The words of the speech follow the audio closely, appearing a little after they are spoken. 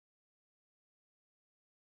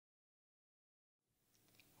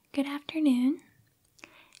Good afternoon.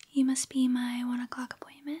 You must be my 1 o'clock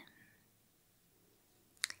appointment.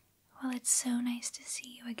 Well, it's so nice to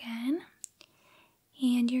see you again.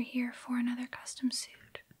 And you're here for another custom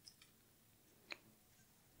suit.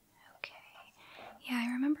 Okay. Yeah,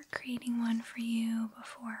 I remember creating one for you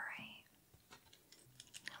before, right?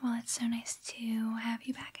 Well, it's so nice to have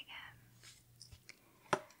you back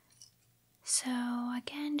again. So,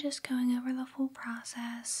 again, just going over the full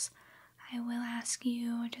process. I will ask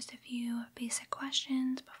you just a few basic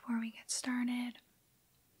questions before we get started.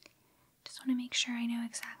 Just want to make sure I know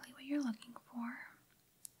exactly what you're looking for.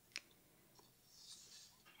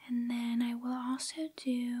 And then I will also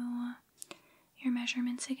do your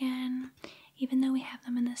measurements again. Even though we have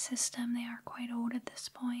them in the system, they are quite old at this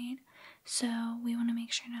point, so we want to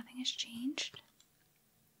make sure nothing has changed.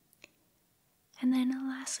 And then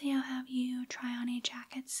lastly, I'll have you try on a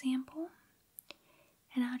jacket sample.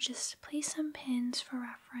 And I'll just place some pins for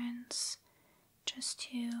reference, just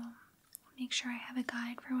to make sure I have a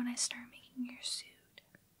guide for when I start making your suit.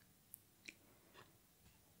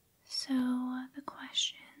 So, the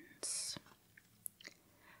questions.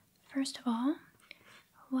 First of all,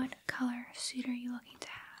 what color suit are you looking to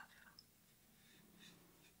have?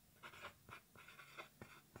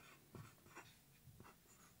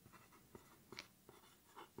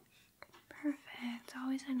 Perfect,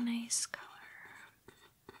 always a nice color.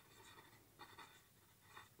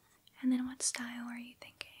 And then what style are you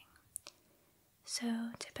thinking? So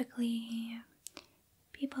typically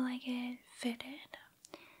people like it fitted,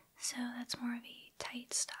 so that's more of a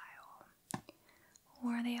tight style.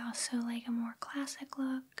 Or they also like a more classic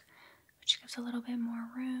look, which gives a little bit more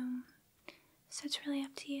room. So it's really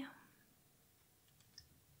up to you.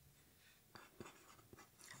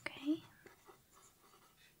 Okay.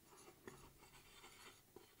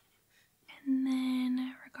 And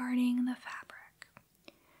then regarding the fabric.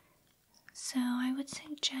 So I would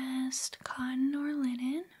suggest cotton or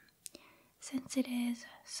linen, since it is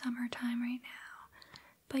summertime right now.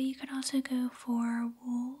 But you could also go for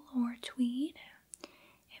wool or tweed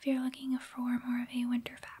if you're looking for more of a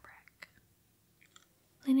winter fabric.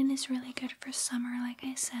 Linen is really good for summer, like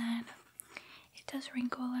I said. It does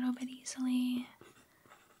wrinkle a little bit easily,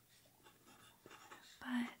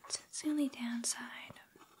 but it's the only downside.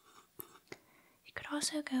 You could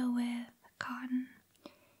also go with cotton,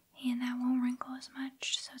 and that won't wrinkle as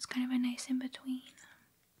much, so it's kind of a nice in-between.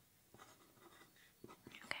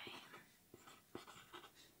 Okay.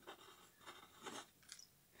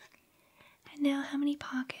 And now, how many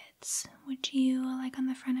pockets would you like on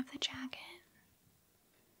the front of the jacket?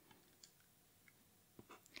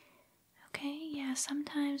 Okay, yeah,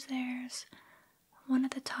 sometimes there's one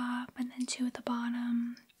at the top and then 2 at the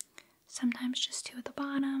bottom. Sometimes just 2 at the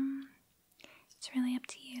bottom. It's really up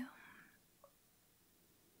to you.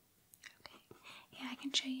 Yeah, I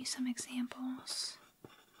can show you some examples,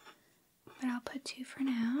 but I'll put 2 for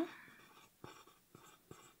now.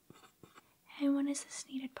 And when is this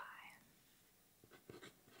needed by?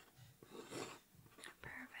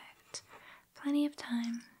 Perfect. Plenty of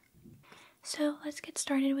time. So let's get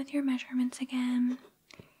started with your measurements again.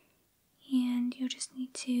 And you'll just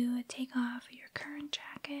need to take off your current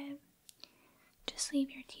jacket. Just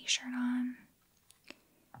leave your t-shirt on.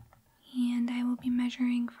 And I will be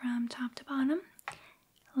measuring from top to bottom,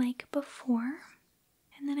 like before.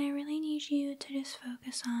 And then I really need you to just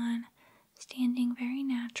focus on standing very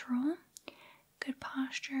natural, good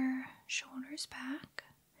posture, shoulders back,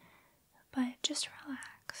 but just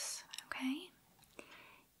relax, okay?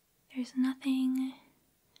 There's nothing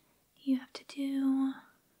you have to do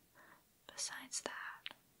besides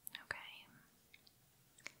that, okay?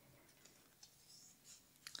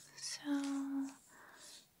 So, I'm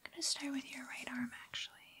going to start with your right arm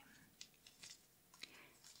actually.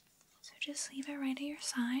 So just leave it right at your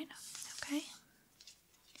side, okay?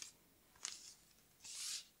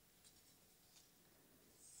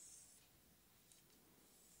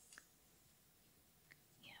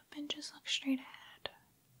 Yep, and just look straight ahead.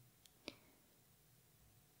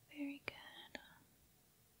 Very good.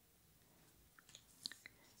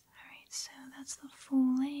 Alright, so that's the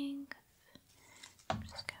full length. I'm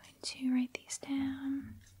just going to write these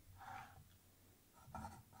down.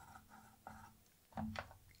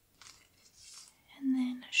 And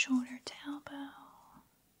then shoulder to elbow.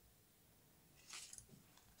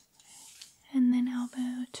 And then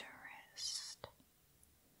elbow to wrist.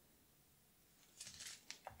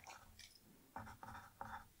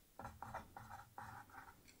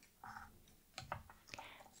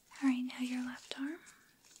 Alright, now your left arm.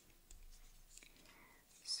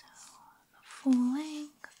 So the full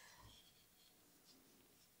length.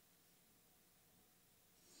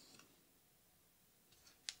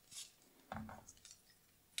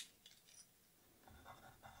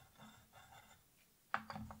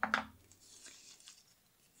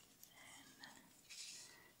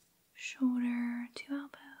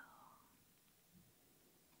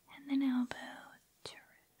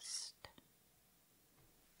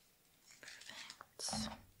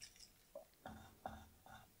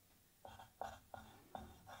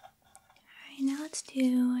 let's do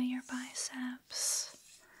your biceps.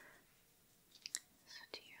 So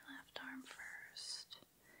do your left arm first.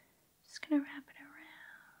 Just gonna wrap it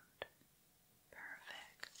around.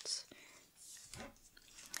 Perfect.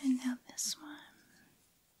 And now this one.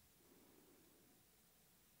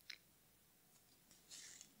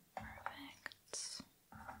 Perfect.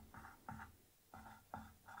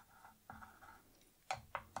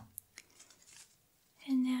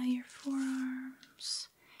 And now your forearms.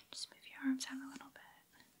 Just move your arms out a little bit.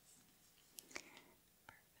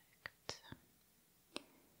 Perfect.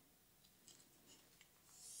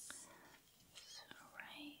 So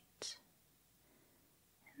right.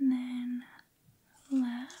 And then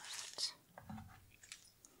left.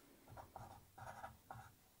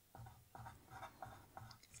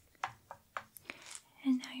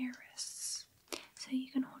 And now your wrists. So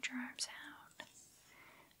you can hold your arms out.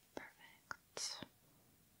 Perfect.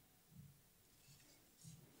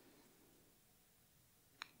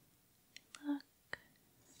 Look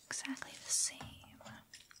exactly the same.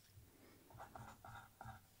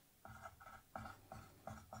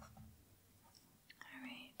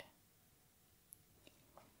 Alright.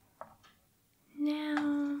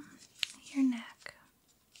 Now your neck.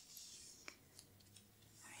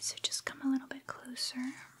 Alright, so just come a little bit closer.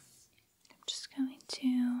 I'm just going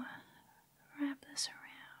to wrap this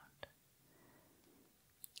around.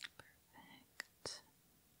 Perfect.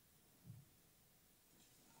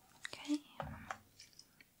 Okay.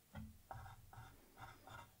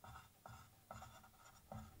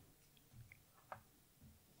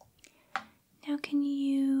 Now can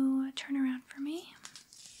you turn around for me?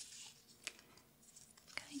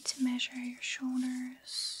 I'm going to measure your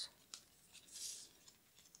shoulders.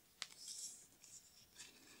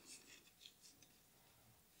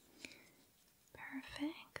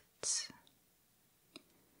 Perfect.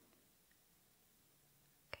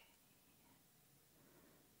 Okay.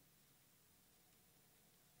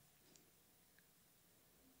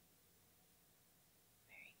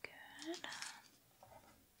 Very good.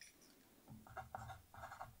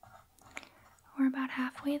 We're about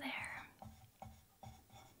halfway there.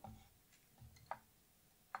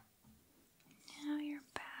 Now you're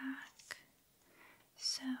back.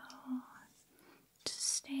 So just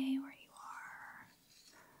stay where you are.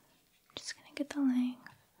 Just gonna get the length.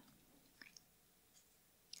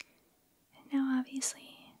 And now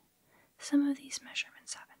obviously some of these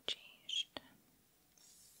measurements haven't changed.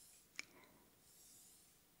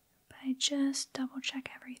 But I just double check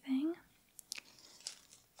everything.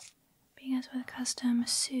 Because with custom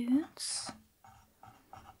suits,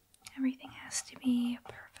 everything has to be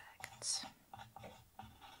perfect.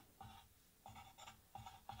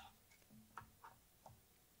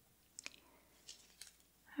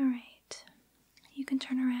 Alright, you can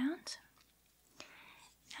turn around.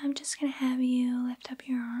 Now I'm just going to have you lift up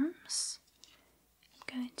your arms.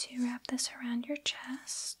 I'm going to wrap this around your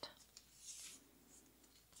chest.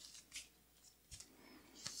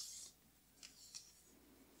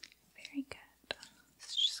 Very good.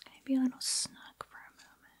 It's just going to be a little snug for a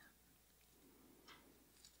moment.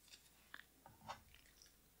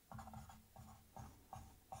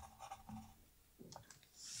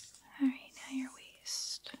 Alright, now your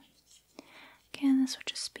waist. Again, this will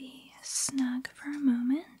just be snug for a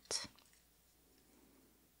moment.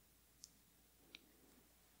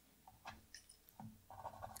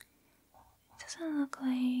 It doesn't look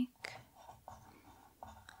like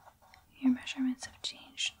your measurements have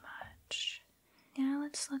changed much. Now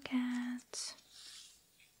let's look at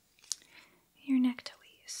your neck to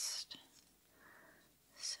waist.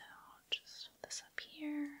 So just hold this up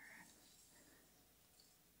here.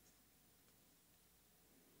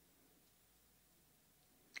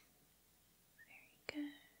 Very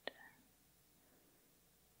good.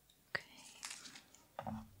 Okay.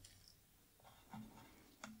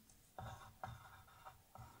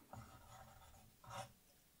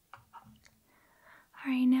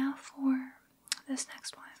 Alright, now for this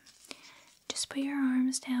next one. Just put your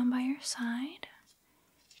arms down by your side.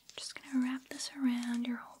 I'm just going to wrap this around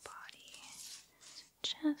your whole body.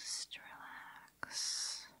 Just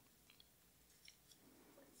relax.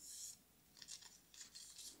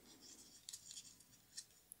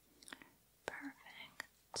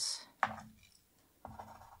 Perfect.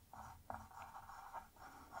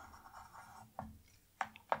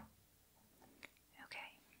 Okay.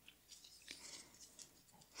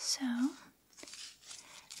 So,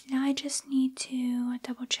 now I just need to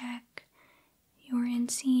double check your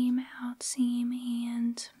inseam, outseam,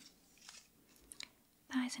 and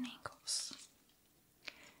thighs and ankles.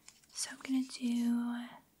 So I'm going to do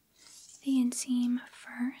the inseam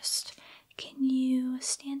first. can you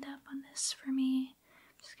stand up on this for me?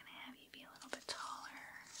 I'm just going to have you be a little bit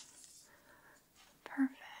taller.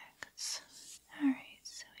 Perfect. Alright,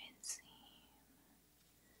 so inseam.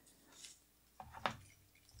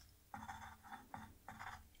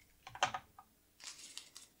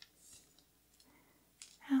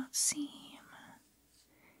 Outseam.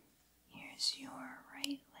 Here's your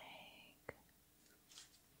right leg.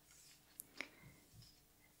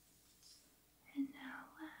 And now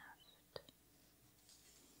left.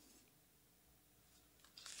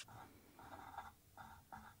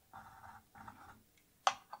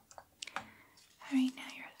 Alright, now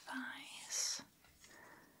your thighs.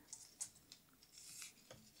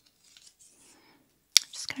 I'm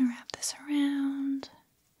just going to wrap this around.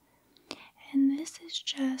 And this is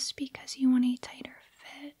just because you want a tighter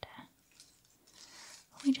fit.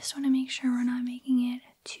 We just want to make sure we're not making it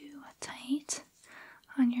too tight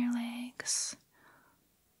on your legs,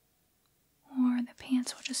 or the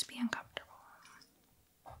pants will just be uncomfortable.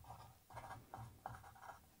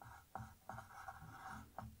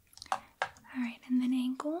 Alright, and then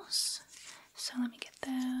ankles. So let me get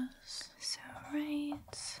those. So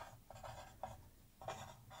right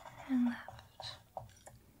and left.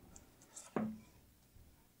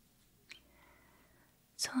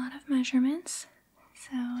 It's a lot of measurements,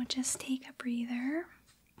 so just take a breather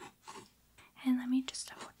and let me just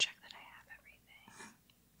double check that I have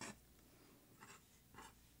everything.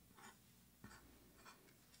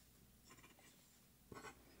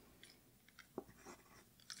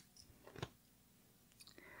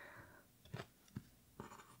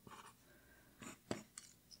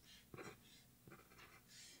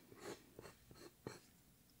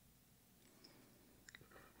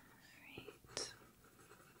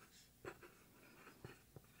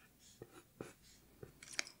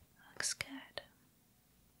 Looks good.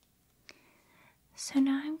 So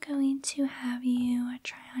now I'm going to have you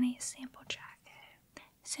try on a sample jacket.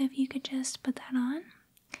 So if you could just put that on,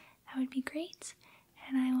 that would be great.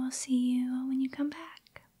 And I will see you when you come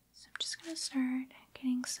back. So I'm just going to start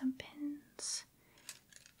getting some pins.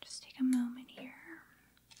 Just take a moment here.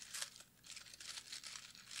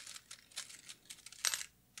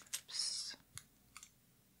 Oops.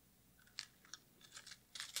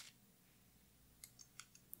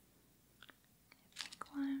 Pink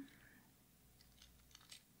one.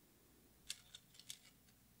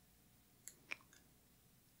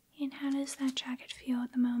 And how does that jacket feel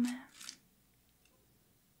at the moment?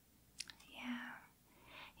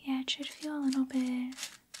 Yeah, it should feel a little bit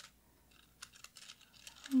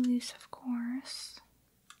loose, of course.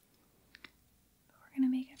 But we're going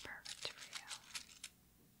to make it perfect for you.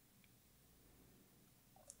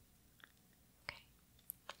 Okay.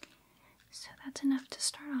 So that's enough to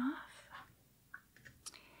start off.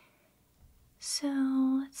 So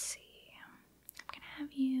let's see. I'm going to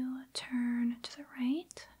have you turn to the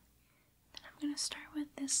right. Then I'm going to start with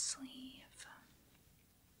this sleeve.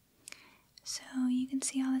 So you can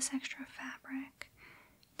see all this extra fabric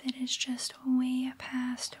that is just way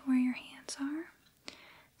past where your hands are.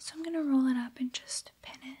 So I'm going to roll it up and just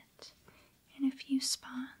pin it in a few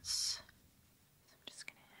spots. So I'm just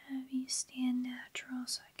going to have you stand natural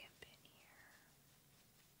so I can pin here.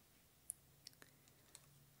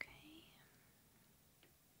 Okay.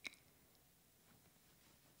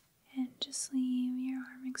 And just leave your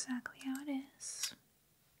arm exactly how it is.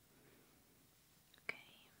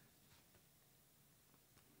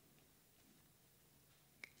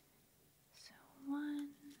 One,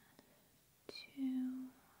 two,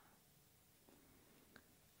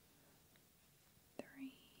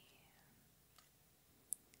 three,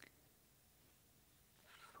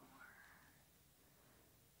 4.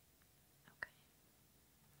 Okay.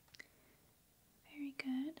 Very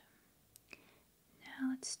good. Now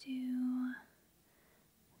let's do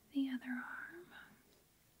the other arm.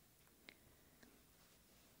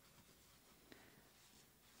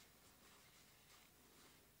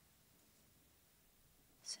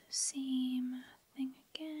 So same thing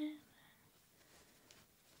again.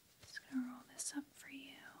 Just gonna roll this up for you.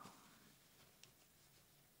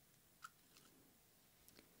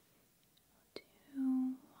 2,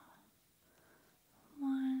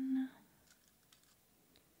 1,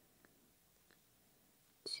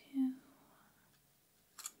 2,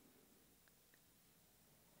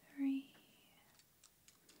 3,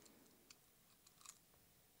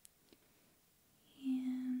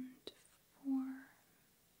 and 4.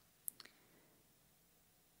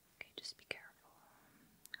 Okay, just be careful.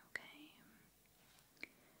 Okay.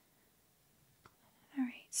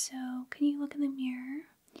 Alright, so can you look in the mirror?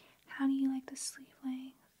 How do you like the sleeve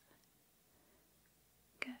length?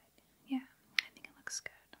 Good. Yeah, I think it looks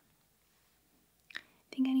good.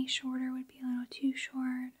 Any shorter would be a little too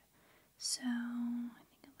short, so I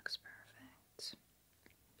think it looks perfect.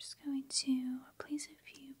 I'm just going to place a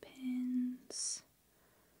few pins,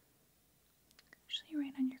 actually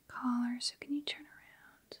right on your collar, so can you turn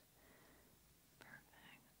around?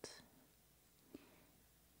 Perfect.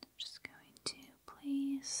 I'm just going to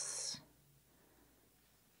place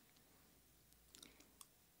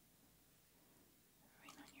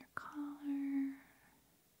right on your collar.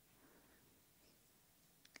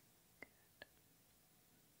 Good.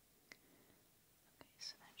 Okay,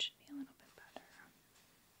 so that should be a little bit better.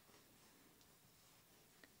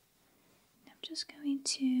 And I'm just going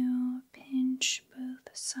to pinch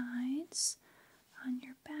both sides on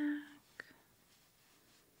your back.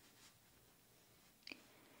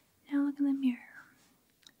 Now look in the mirror.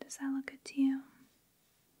 Does that look good to you?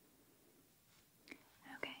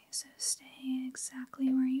 Okay, so stay exactly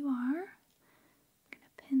where you are. I'm going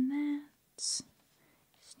to pin that. Just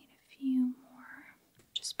need a few more.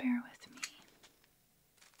 Just bear with me.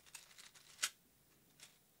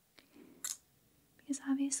 Because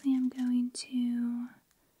obviously I'm going to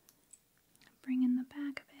bring in the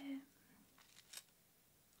back of it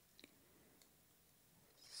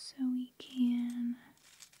so we can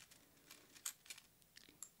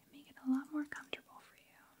make it a lot more comfortable for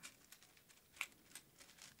you.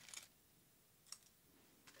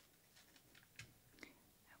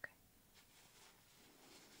 Okay.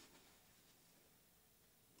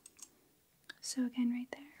 So again, right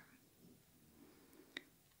there.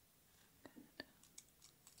 Good.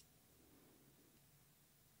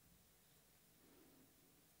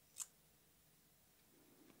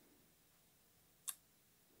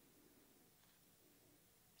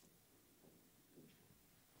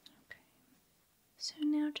 Okay. So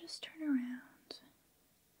now just turn around.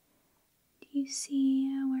 Do you see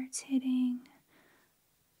where it's hitting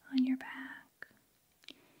on your back?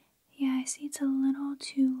 Yeah, I see it's a little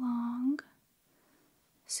too long.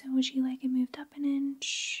 So would you like it moved up an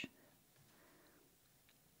inch?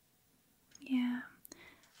 Yeah,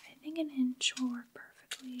 I think an inch will work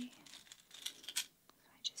perfectly.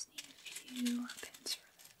 I just need a few pins for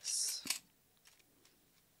this.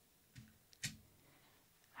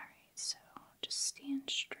 Alright, so just stand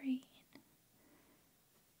straight.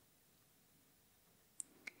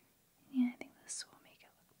 Yeah, I think this will make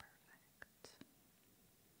it look perfect.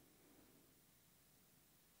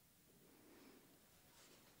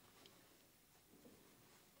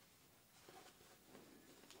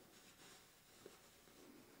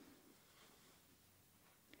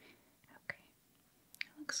 Okay,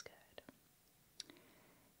 that looks good.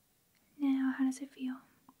 Now, how does it feel?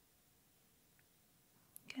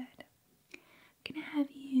 Good. I'm gonna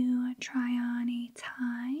have you try on a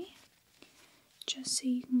tie, just so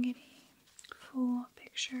you can get a full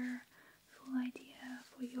picture, full idea of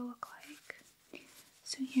what you'll look like.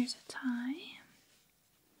 So here's a tie.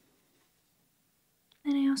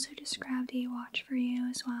 And I also just grabbed a watch for you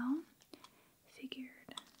as well.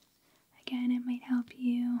 Figured, again, it might help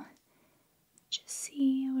you just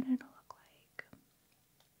see what it'll look like.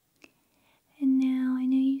 And now, I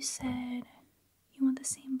know you said you want the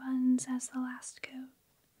same buttons as the last coat.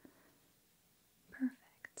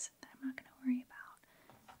 Perfect. I'm not going to worry about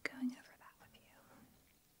going over that with you.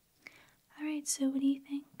 Alright, so what do you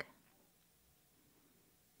think?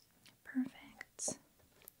 Perfect.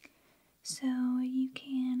 So you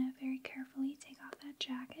can very carefully take off that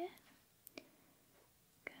jacket.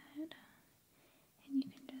 Good. And you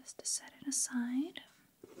can just set it aside.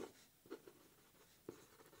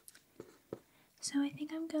 So I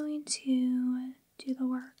think I'm going to do the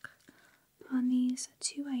work on these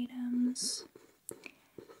two items,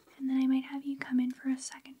 and then I might have you come in for a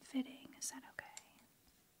second fitting. Is that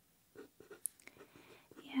okay?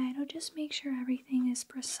 Yeah, it'll just make sure everything is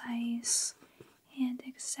precise and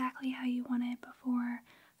exactly how you want it before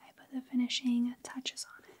I put the finishing touches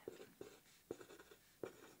on it.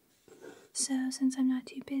 So since I'm not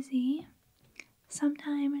too busy,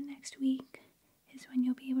 sometime next week is when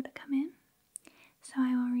you'll be able to come in. So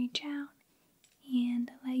I will reach out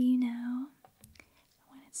and let you know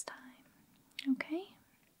when it's time. Okay?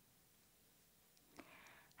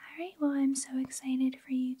 Alright, well, I'm so excited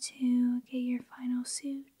for you to get your final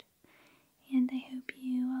suit, and I hope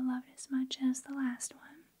you love it as much as the last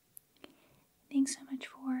one. Thanks so much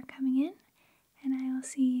for coming in, and I will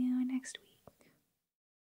see you next week.